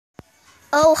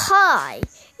Oh, hi,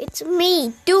 it's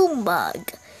me,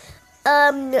 Doombug.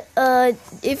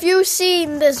 If you've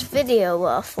seen this video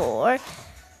before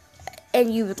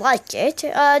and you like it,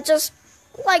 just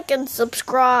like and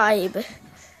subscribe.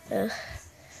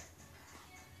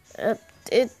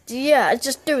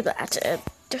 Just do that.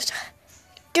 Just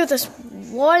give this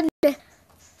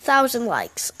 1,000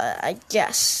 likes, I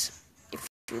guess, if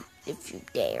you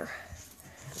dare.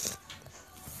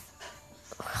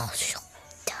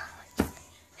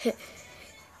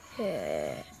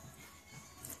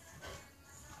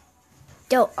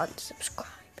 Don't unsubscribe.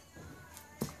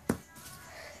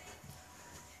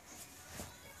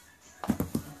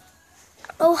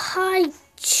 Oh, hi,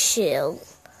 Chill.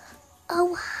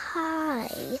 Oh,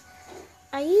 hi.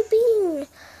 Are you being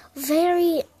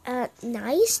very,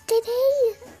 nice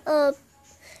today?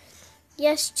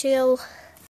 Yes, Chill.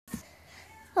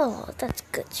 Oh, that's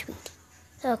good, sweetie.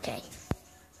 Okay.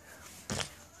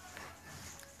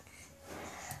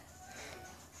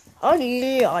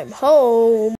 Honey, I'm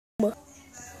home.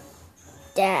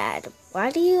 Dad, why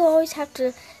do you always have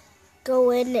to go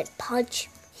in and punch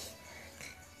me?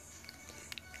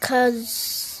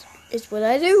 'Cause it's what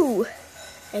I do.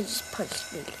 I just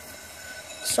punched me.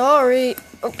 Sorry.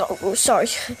 Oh, sorry.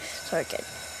 Sorry again.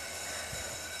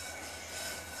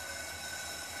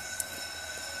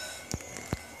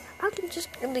 I'm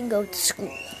just gonna go to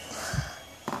school.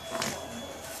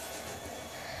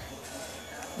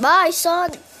 Bye,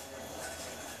 son.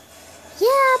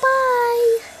 Yeah,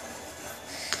 bye.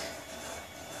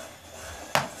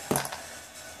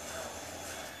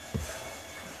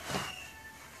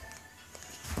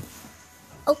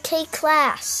 Okay,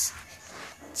 class.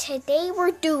 Today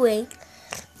we're doing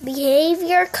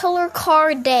Behavior Color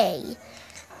Card Day.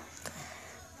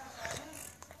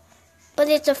 But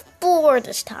it's a 4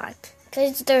 this time,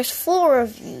 because there's 4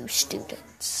 of you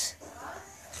students.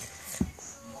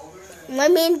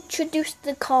 Let me introduce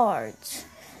the cards.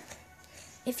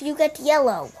 If you get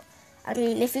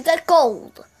if you get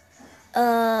gold,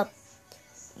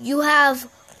 you have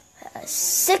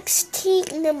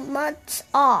 16 months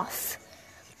off.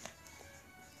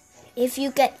 If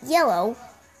you get yellow,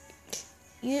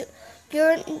 you're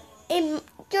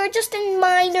just in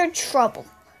minor trouble.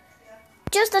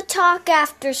 Just a talk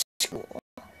after school.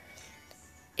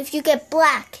 If you get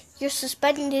black, you're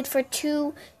suspended for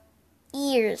 2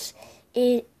 years.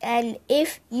 And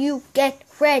if you get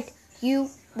red,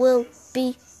 you will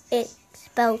be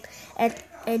expelled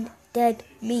and dead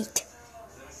meat.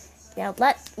 Now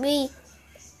let me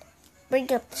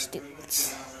bring up the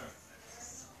students.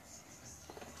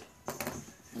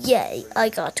 Yay, I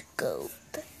got gold.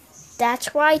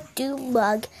 That's right,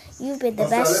 Doombug. You've been the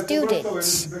best student.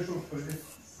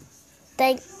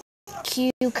 Thank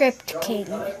you, Crypt King.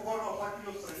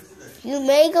 You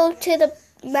may go to the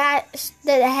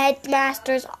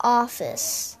headmaster's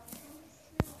office.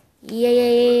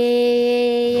 Yay!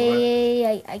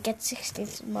 I get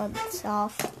 16 months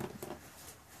off.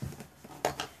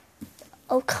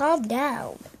 Oh, calm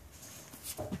down.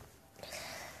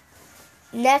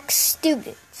 Next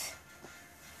student.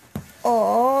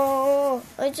 Oh,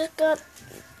 I just got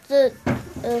the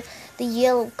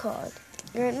yellow card.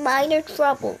 You're in minor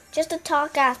trouble. Just a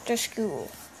talk after school.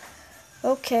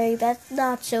 Okay, that's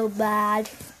not so bad.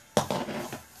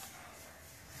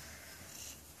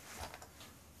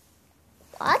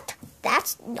 What?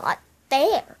 That's not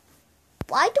fair.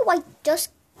 Why do I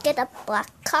just get a black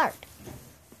card?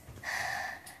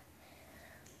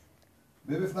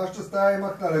 You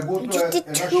just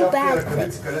did 2 bad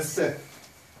things.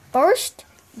 First,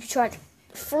 you tried to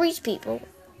freeze people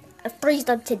and freeze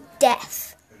them to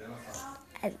death.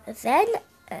 And then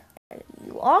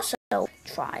you also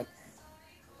tried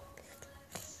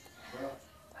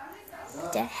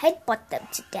to headbutt them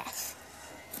to death.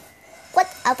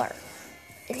 Whatever.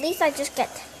 At least I just get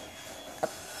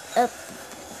a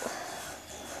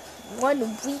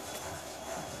 1 week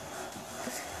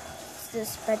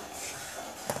suspension.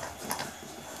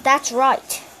 That's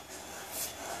right.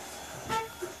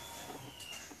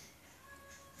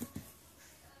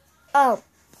 I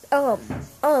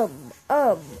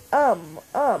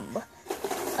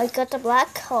got a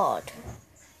black card.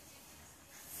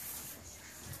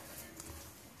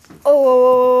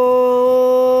 Oh,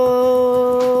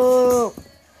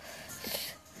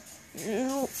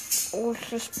 you are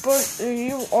suspended.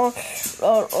 You are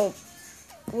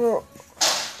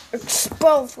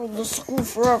expelled from the school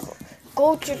forever.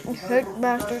 Go to the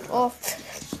headmaster's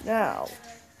office now.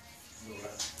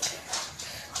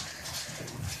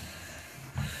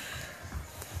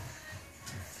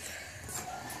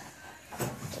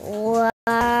 Wow.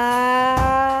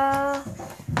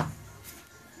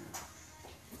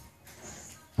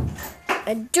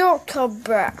 And don't come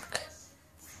back.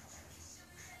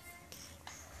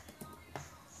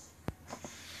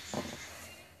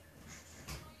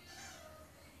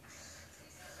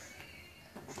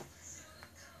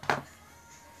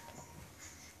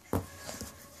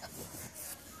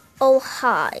 Oh,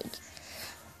 hi.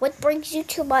 What brings you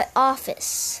to my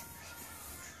office?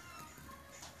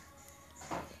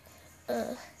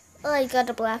 I got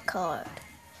a black card.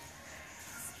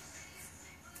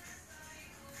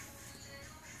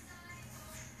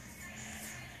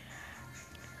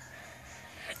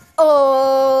 Oh,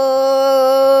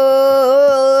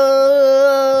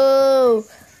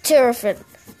 Terafin,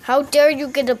 how dare you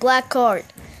get a black card?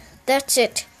 That's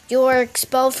it. You are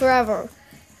expelled forever.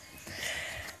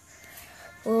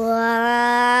 What?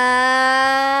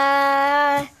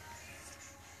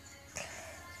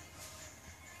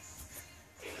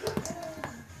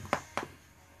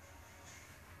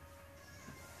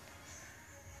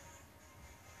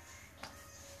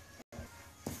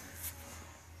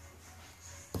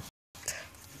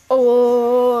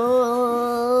 Oh,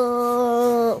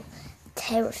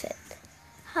 Terafin,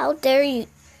 how dare you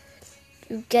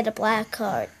get a black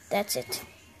card? That's it.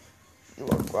 You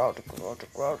are grounded.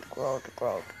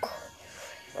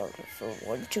 So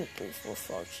 1, 2, 3, 4,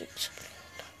 5, 6,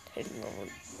 10, 11,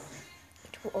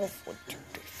 12, 1, 2,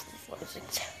 3, 4, 5,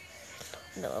 6,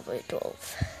 11,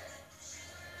 12.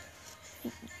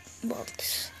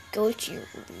 Monks, go to your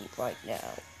room right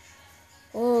now.